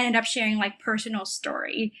ended up sharing like personal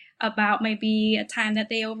story about maybe a time that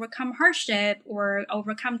they overcome hardship or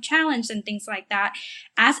overcome challenge and things like that.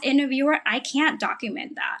 As interviewer, I can't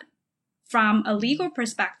document that. From a legal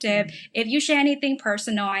perspective, if you share anything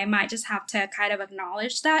personal, I might just have to kind of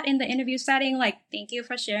acknowledge that in the interview setting, like, thank you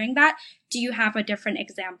for sharing that. Do you have a different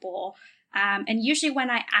example? And usually when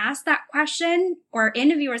I ask that question or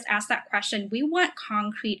interviewers ask that question, we want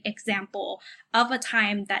concrete example of a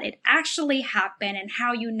time that it actually happened and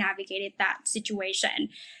how you navigated that situation.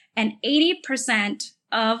 And 80%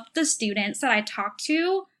 of the students that I talk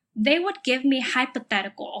to, they would give me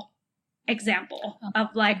hypothetical example of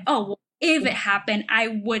like, oh, well, if it happened, I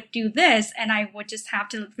would do this. And I would just have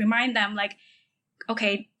to remind them like,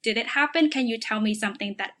 okay, did it happen? Can you tell me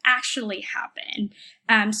something that actually happened?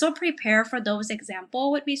 So prepare for those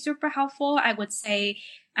examples would be super helpful. I would say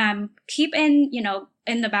keep in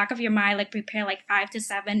the back of your mind, like prepare like 5 to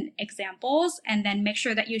 7 examples and then make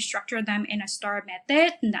sure that you structure them in a STAR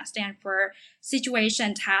method, and that stands for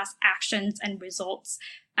situation, task, actions, and results.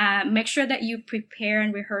 Make sure that you prepare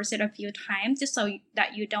and rehearse it a few times just so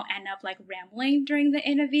that you don't end up like rambling during the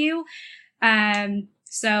interview.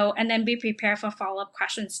 So, and then be prepared for follow-up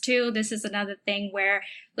questions too. This is another thing where,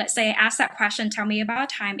 let's say I ask that question, tell me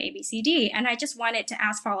about a time ABCD, and I just wanted to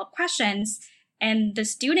ask follow-up questions. And the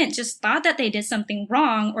student just thought that they did something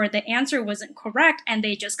wrong or the answer wasn't correct, and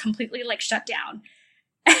they just completely like shut down.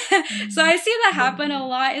 So I see that happen a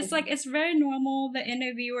lot. It's like, it's very normal. The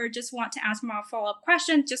interviewer just want to ask more follow-up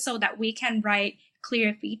questions just so that we can write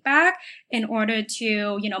clear feedback in order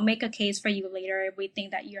to, make a case for you later if we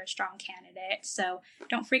think that you're a strong candidate. So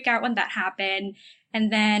don't freak out when that happens.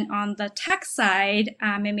 And then on the tech side,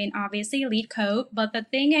 obviously LeetCode, but the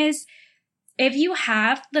thing is, if you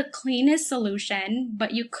have the cleanest solution,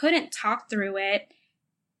 but you couldn't talk through it,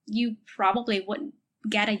 you probably wouldn't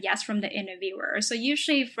get a yes from the interviewer. So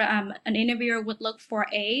usually an interviewer would look for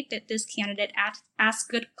that this candidate asks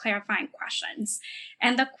good clarifying questions.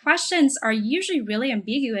 And the questions are usually really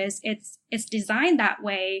ambiguous. It's designed that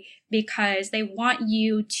way because they want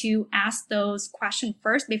you to ask those questions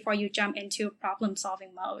first before you jump into problem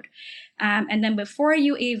solving mode. And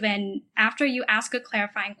then after you ask a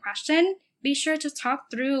clarifying question, be sure to talk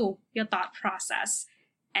through your thought process.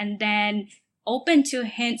 And then open to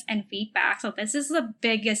hints and feedback. So this is the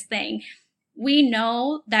biggest thing. We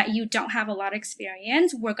know that you don't have a lot of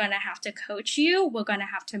experience. We're going to have to coach you. We're going to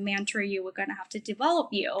have to mentor you. We're going to have to develop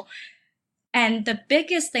you. And the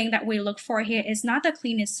biggest thing that we look for here is not the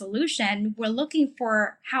cleanest solution. We're looking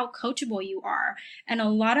for how coachable you are. And a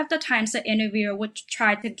lot of the times the interviewer would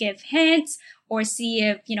try to give hints or see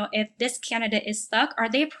if this candidate is stuck, are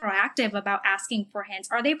they proactive about asking for hints?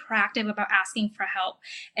 Are they proactive about asking for help?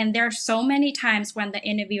 And there are so many times when the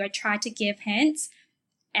interviewer tried to give hints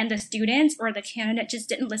and the students or the candidate just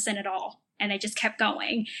didn't listen at all. And they just kept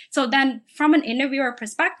going. So then from an interviewer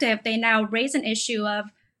perspective, they now raise an issue of,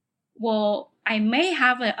 well, I may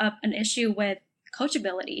have an issue with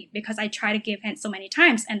coachability because I try to give hints so many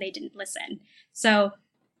times and they didn't listen. So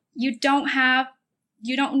you don't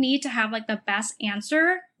need to have like the best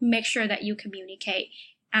answer. Make sure that you communicate,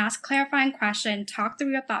 ask clarifying questions, talk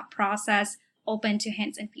through your thought process, open to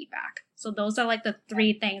hints and feedback. So those are like the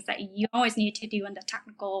 3 things that you always need to do in the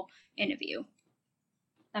technical interview.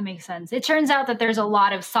 That makes sense. It turns out that there's a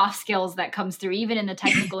lot of soft skills that comes through even in the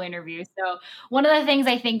technical interview. So one of the things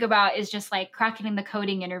I think about is just like cracking the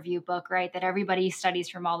coding interview book, right? That everybody studies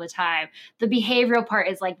from all the time. The behavioral part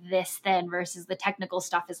is like this thin versus the technical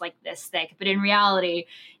stuff is like this thick. But in reality,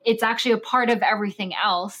 it's actually a part of everything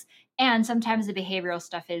else. And sometimes the behavioral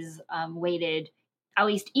stuff is weighted at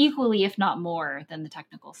least equally, if not more, than the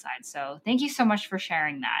technical side. So thank you so much for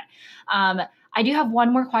sharing that. I do have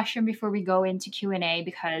one more question before we go into Q&A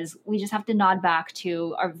because we just have to nod back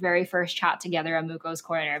to our very first chat together at Muko's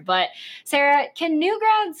Corner. But Sarah, can new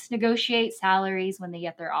grads negotiate salaries when they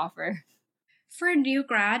get their offer? For a new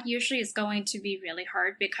grad, usually it's going to be really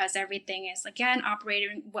hard because everything is, again,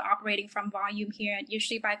 we're operating from volume here, and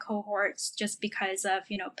usually by cohorts, just because of,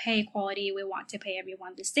 pay equality, we want to pay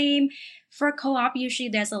everyone the same. For co-op, usually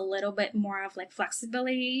there's a little bit more of like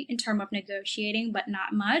flexibility in terms of negotiating, but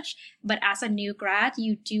not much. But as a new grad,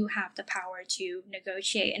 you do have the power to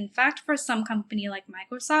negotiate. In fact, for some company like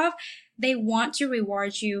Microsoft, they want to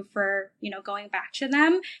reward you for, going back to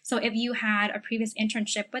them. So if you had a previous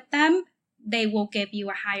internship with them, they will give you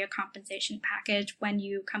a higher compensation package when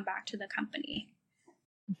you come back to the company.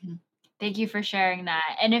 Mm-hmm. Thank you for sharing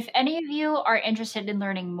that. And if any of you are interested in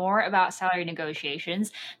learning more about salary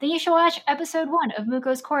negotiations, then you should watch episode 1 of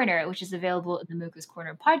Muko's Corner, which is available in the Muko's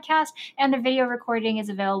Corner podcast. And the video recording is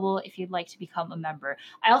available if you'd like to become a member.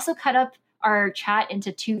 I also cut up our chat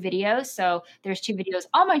into 2 videos. So there's 2 videos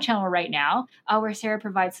on my channel right now where Sarah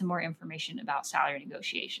provides some more information about salary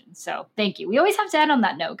negotiations. So thank you. We always have to end on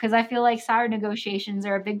that note because I feel like salary negotiations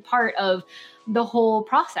are a big part of the whole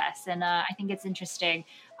process. And I think it's interesting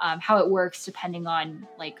how it works depending on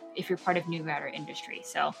like if you're part of new grad or industry.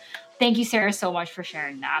 So thank you, Sarah, so much for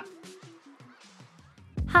sharing that.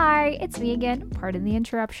 Hi, it's me again. Pardon the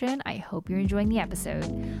interruption. I hope you're enjoying the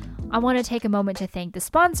episode. I want to take a moment to thank the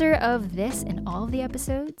sponsor of this and all of the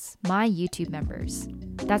episodes, my YouTube members.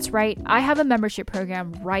 That's right, I have a membership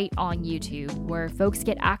program right on YouTube where folks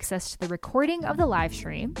get access to the recording of the live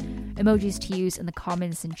stream, emojis to use in the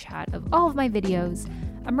comments and chat of all of my videos,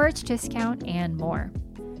 a merch discount, and more.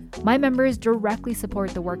 My members directly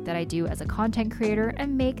support the work that I do as a content creator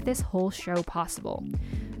and make this whole show possible.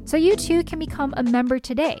 So you too can become a member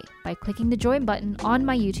today by clicking the join button on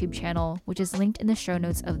my YouTube channel, which is linked in the show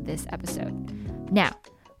notes of this episode. Now,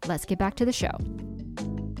 let's get back to the show.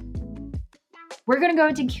 We're going to go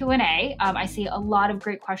into Q&A. I see a lot of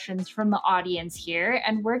great questions from the audience here,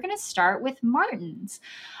 and we're going to start with Martin's.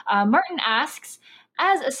 Martin asks,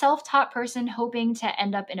 As a self taught person hoping to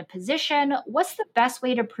end up in a position, what's the best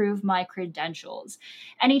way to prove my credentials?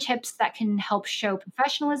 Any tips that can help show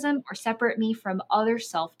professionalism or separate me from other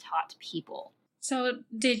self taught people? So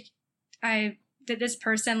I did this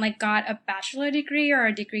person like got a bachelor degree or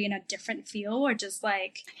a degree in a different field or just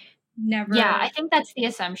like Yeah, I never. think that's the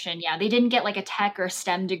assumption. Yeah, they didn't get like a tech or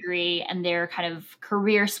STEM degree and they're kind of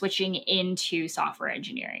career switching into software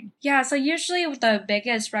engineering. Yeah, so usually the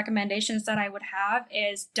biggest recommendations that I would have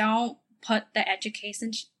is don't put the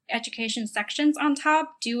education sections on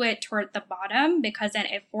top, do it toward the bottom because then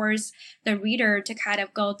it forces the reader to kind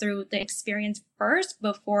of go through the experience first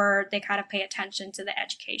before they kind of pay attention to the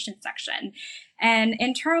education section. And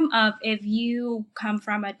in terms of if you come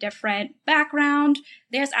from a different background,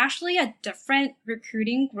 there's actually a different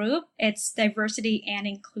recruiting group. It's diversity and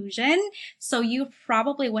inclusion. So you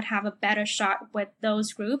probably would have a better shot with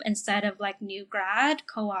those group instead of like new grad,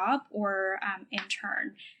 co-op, or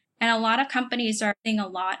intern. And a lot of companies are doing a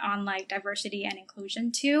lot on like diversity and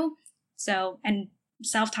inclusion too. So, and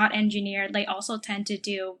self-taught engineer, they also tend to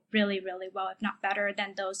do really, really well, if not better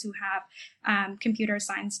than those who have computer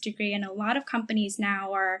science degree. And a lot of companies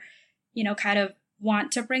now are, kind of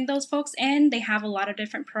want to bring those folks in. They have a lot of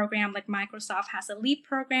different programs, like Microsoft has a LEAP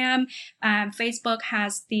program. Facebook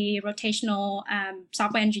has the rotational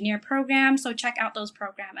software engineer program. So check out those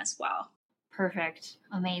programs as well. Perfect.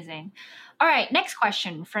 Amazing. All right. Next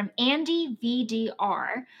question from Andy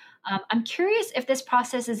VDR. I'm curious if this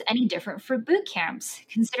process is any different for boot camps,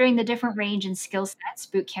 considering the different range and skill sets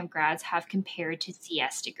boot camp grads have compared to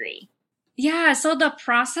CS degree. Yeah, so the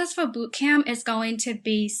process for bootcamp is going to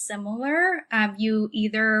be similar. You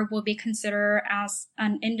either will be considered as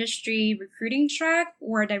an industry recruiting track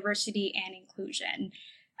or diversity and inclusion.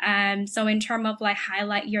 So in terms of like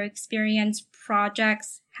highlight your experience,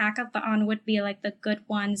 projects, hackathon would be like the good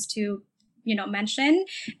ones to mention,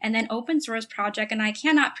 and then open source project. And I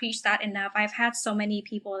cannot preach that enough. I've had so many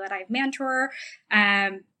people that I've mentored.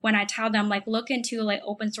 When I tell them like look into like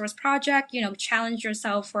open source project, challenge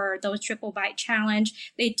yourself for those triple byte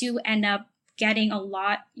challenge, they do end up getting a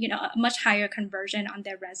lot, a much higher conversion on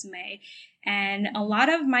their resume. And a lot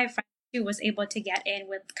of my friends too was able to get in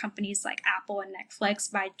with companies like Apple and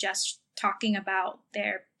Netflix by just talking about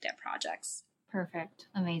their projects. Perfect.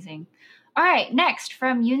 Amazing. All right. Next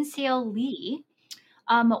from Yunseal Lee.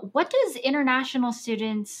 What do international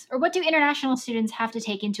students have to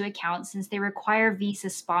take into account since they require visa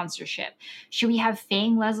sponsorship? Should we have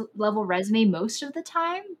FANG level resume most of the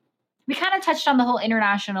time? We kind of touched on the whole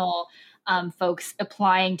international folks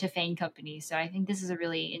applying to FANG companies. So I think this is a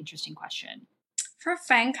really interesting question. For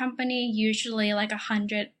FANG company, usually like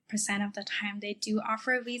 100% of the time they do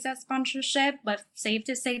offer visa sponsorship, but safe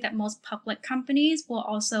to say that most public companies will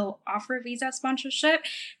also offer visa sponsorship.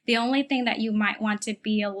 The only thing that you might want to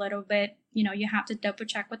be a little bit, you have to double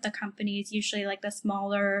check with the companies, usually like the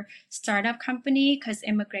smaller startup company, because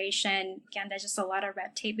immigration, again, there's just a lot of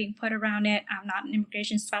red tape being put around it. I'm not an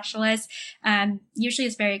immigration specialist. Usually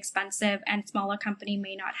it's very expensive and smaller company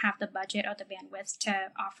may not have the budget or the bandwidth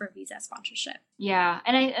to offer visa sponsorship. Yeah.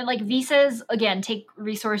 And like visas, again, take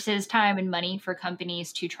resources, time, and money for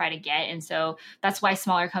companies to try to get. And so that's why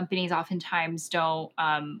smaller companies oftentimes don't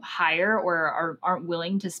hire or aren't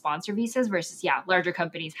willing to sponsor visas versus, yeah, larger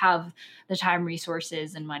companies have the time,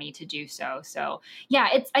 resources, and money to do so. So yeah,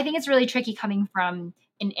 I think it's really tricky coming from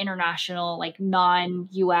an international, like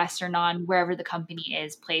non-US or non wherever the company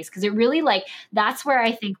is place. Cause it really like, that's where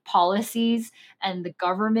I think policies and the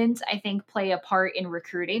government, I think, play a part in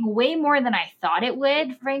recruiting way more than I thought it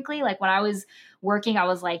would, frankly. Like when I was working, I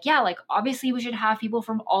was like, yeah, like obviously we should have people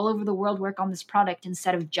from all over the world work on this product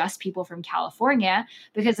instead of just people from California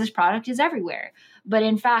because this product is everywhere. But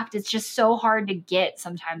in fact, it's just so hard to get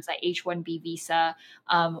sometimes that H-1B visa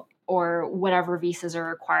or whatever visas are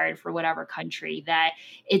required for whatever country that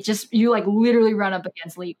it just, you like literally run up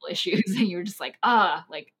against legal issues and you're just like,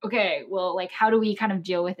 like, okay, well, like, how do we kind of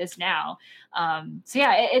deal with this now? So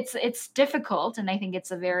yeah, it's difficult. And I think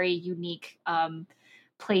it's a very unique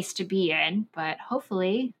place to be in, but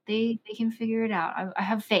hopefully they can figure it out. I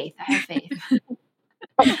have faith. I have faith.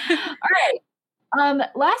 All right.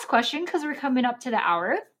 Last question, because we're coming up to the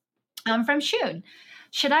hour. From Shun.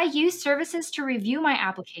 Should I use services to review my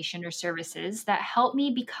application or services that help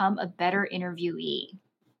me become a better interviewee?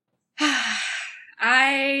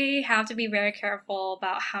 I have to be very careful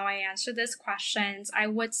about how I answer these questions. I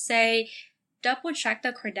would say double check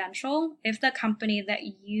the credential. If the company that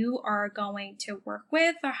you are going to work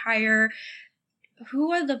with or hire,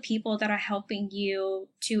 who are the people that are helping you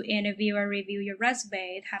to interview or review your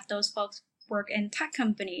resume? Have those folks work in tech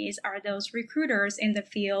companies, are those recruiters in the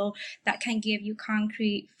field that can give you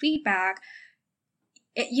concrete feedback.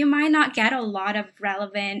 You might not get a lot of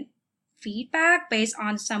relevant feedback based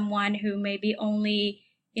on someone who maybe only,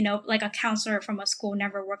 like a counselor from a school,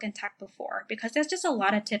 never worked in tech before, because there's just a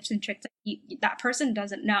lot of tips and tricks that that person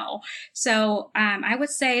doesn't know. So I would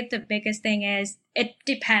say the biggest thing is it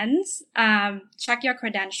depends. Check your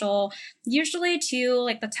credential. Usually too,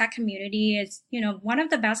 like the tech community is, one of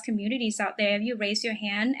the best communities out there. If you raise your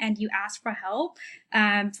hand and you ask for help,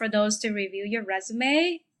 for those to review your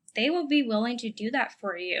resume, they will be willing to do that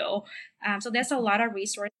for you. So there's a lot of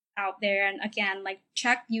resources out there. And again, like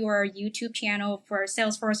check your YouTube channel for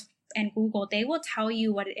Salesforce and Google. They will tell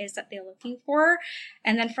you what it is that they're looking for.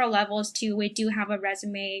 And then for levels 2, we do have a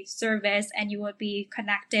resume service, and you will be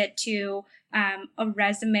connected to a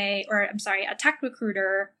tech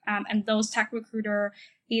recruiter. And those tech recruiter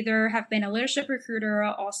either have been a leadership recruiter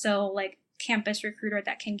or also like campus recruiter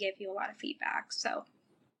that can give you a lot of feedback. So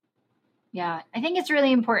yeah, I think it's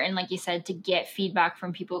really important, like you said, to get feedback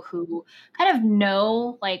from people who kind of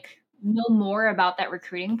know more about that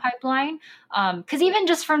recruiting pipeline. Because even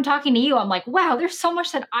just from talking to you, I'm like, wow, there's so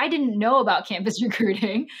much that I didn't know about campus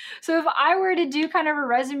recruiting. So if I were to do kind of a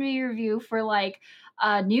resume review for like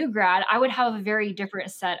a new grad, I would have a very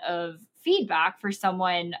different set of feedback for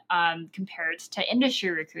someone compared to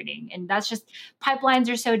industry recruiting. And that's just, pipelines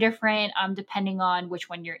are so different depending on which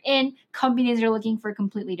one you're in. Companies are looking for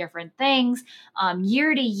completely different things.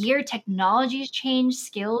 Year to year, technologies change,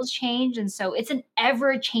 skills change. And so it's an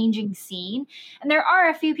ever changing scene. And there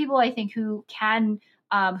are a few people I think who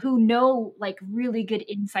know like really good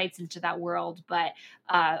insights into that world. But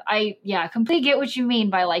I completely get what you mean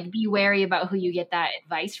by like, be wary about who you get that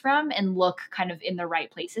advice from and look kind of in the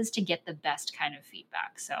right places to get the best kind of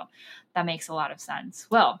feedback. So that makes a lot of sense.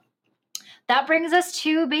 Well, that brings us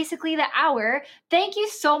to basically the hour. Thank you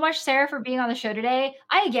so much, Sarah, for being on the show today.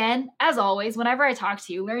 I, again, as always, whenever I talk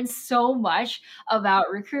to you, learn so much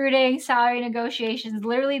about recruiting, salary negotiations.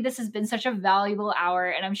 Literally, this has been such a valuable hour,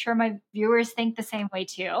 and I'm sure my viewers think the same way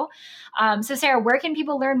too. So, Sarah, where can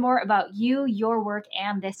people learn more about you, your work,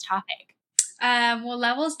 and this topic?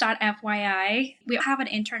 Levels.fyi, we have an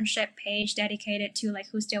internship page dedicated to like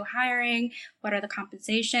who's still hiring, what are the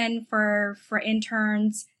compensation for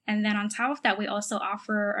interns. And then on top of that, we also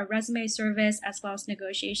offer a resume service as well as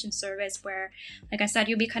negotiation service where, like I said,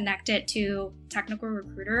 you'll be connected to technical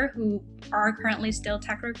recruiter who are currently still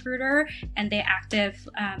tech recruiter and they're active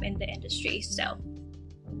in the industry. So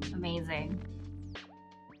amazing.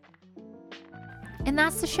 And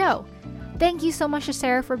that's the show. Thank you so much to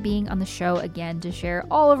Sarah for being on the show again to share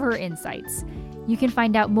all of her insights. You can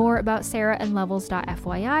find out more about Sarah and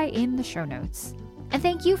levels.fyi in the show notes. And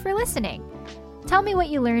thank you for listening. Tell me what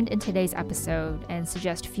you learned in today's episode and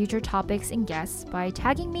suggest future topics and guests by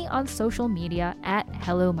tagging me on social media at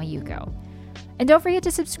Hello Mayuko. And don't forget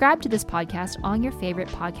to subscribe to this podcast on your favorite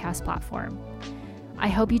podcast platform. I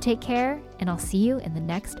hope you take care, and I'll see you in the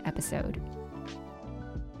next episode.